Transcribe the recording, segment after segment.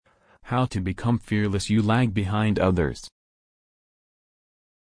How to become fearless? You lag behind others.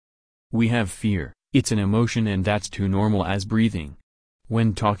 We have fear, it's an emotion and that's too normal as breathing.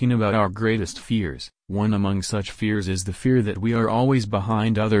 When talking about our greatest fears, one among such fears is the fear that we are always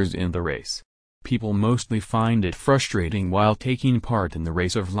behind others in the race. People mostly find it frustrating while taking part in the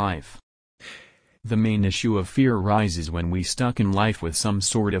race of life. The main issue of fear arises when we stuck in life with some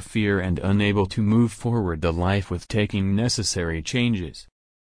sort of fear and unable to move forward the life with taking necessary changes.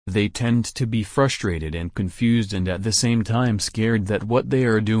 They tend to be frustrated and confused and at the same time scared that what they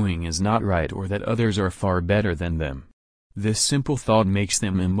are doing is not right or that others are far better than them. This simple thought makes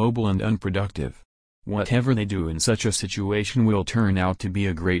them immobile and unproductive. Whatever they do in such a situation will turn out to be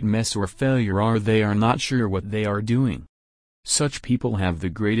a great mess or failure, or they are not sure what they are doing. Such people have the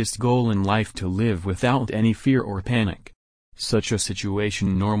greatest goal in life: to live without any fear or panic. Such a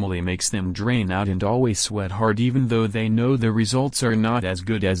situation normally makes them drain out and always sweat hard even though they know the results are not as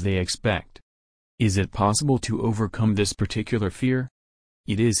good as they expect. Is it possible to overcome this particular fear?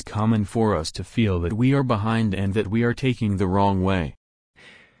 It is common for us to feel that we are behind and that we are taking the wrong way.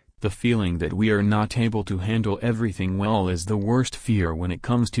 The feeling that we are not able to handle everything well is the worst fear when it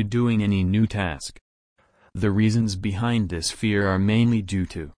comes to doing any new task. The reasons behind this fear are mainly due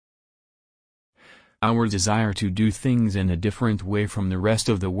to our desire to do things in a different way from the rest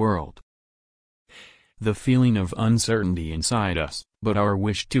of the world. The feeling of uncertainty inside us, but our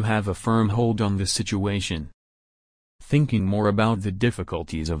wish to have a firm hold on the situation. Thinking more about the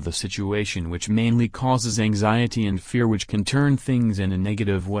difficulties of the situation, which mainly causes anxiety and fear, which can turn things in a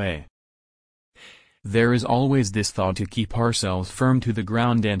negative way. There is always this thought to keep ourselves firm to the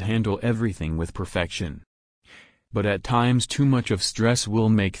ground and handle everything with perfection. But at times too much of stress will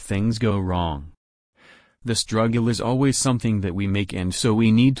make things go wrong. The struggle is always something that we make, and so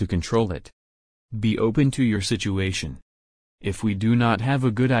we need to control it. Be open to your situation. If we do not have a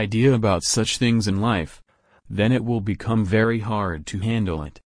good idea about such things in life, then it will become very hard to handle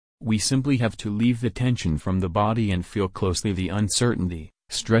it. We simply have to leave the tension from the body and feel closely the uncertainty,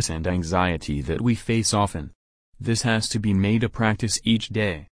 stress and anxiety that we face often. This has to be made a practice each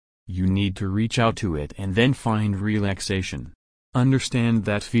day. You need to reach out to it and then find relaxation. Understand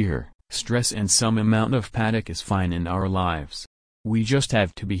that fear, stress and some amount of panic is fine in our lives. We just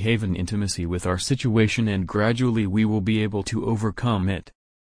have to behave in intimacy with our situation and gradually we will be able to overcome it.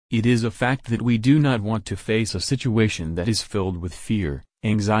 It is a fact that we do not want to face a situation that is filled with fear,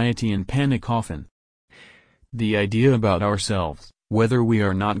 anxiety and panic often. The idea about ourselves, whether we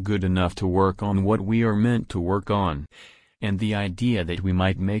are not good enough to work on what we are meant to work on, and the idea that we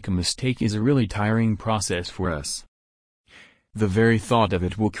might make a mistake is a really tiring process for us. The very thought of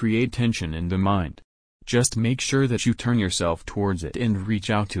it will create tension in the mind. Just make sure that you turn yourself towards it and reach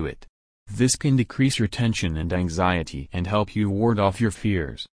out to it. This can decrease your tension and anxiety and help you ward off your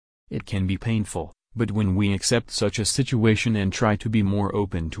fears. It can be painful, but when we accept such a situation and try to be more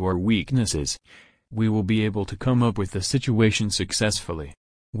open to our weaknesses, we will be able to come up with the situation successfully.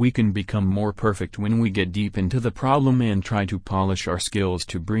 We can become more perfect when we get deep into the problem and try to polish our skills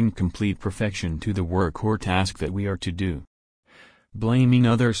to bring complete perfection to the work or task that we are to do. Blaming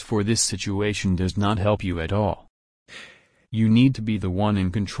others for this situation does not help you at all. You need to be the one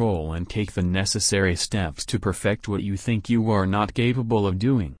in control and take the necessary steps to perfect what you think you are not capable of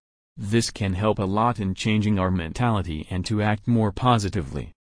doing. This can help a lot in changing our mentality and to act more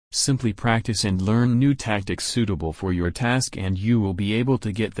positively. Simply practice and learn new tactics suitable for your task and you will be able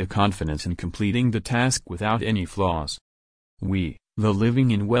to get the confidence in completing the task without any flaws. We, the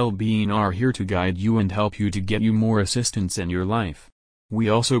Living in Well-Being, are here to guide you and help you to get you more assistance in your life. We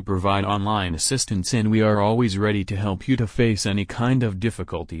also provide online assistance and we are always ready to help you to face any kind of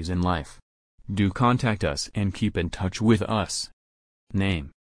difficulties in life. Do contact us and keep in touch with us.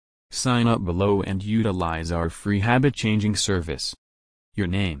 Name. Sign up below and utilize our free habit-changing service. Your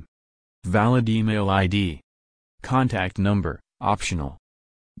name. Valid email ID. Contact number, optional.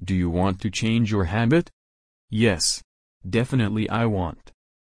 Do you want to change your habit? Yes. Definitely I want.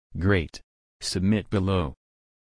 Great. Submit below.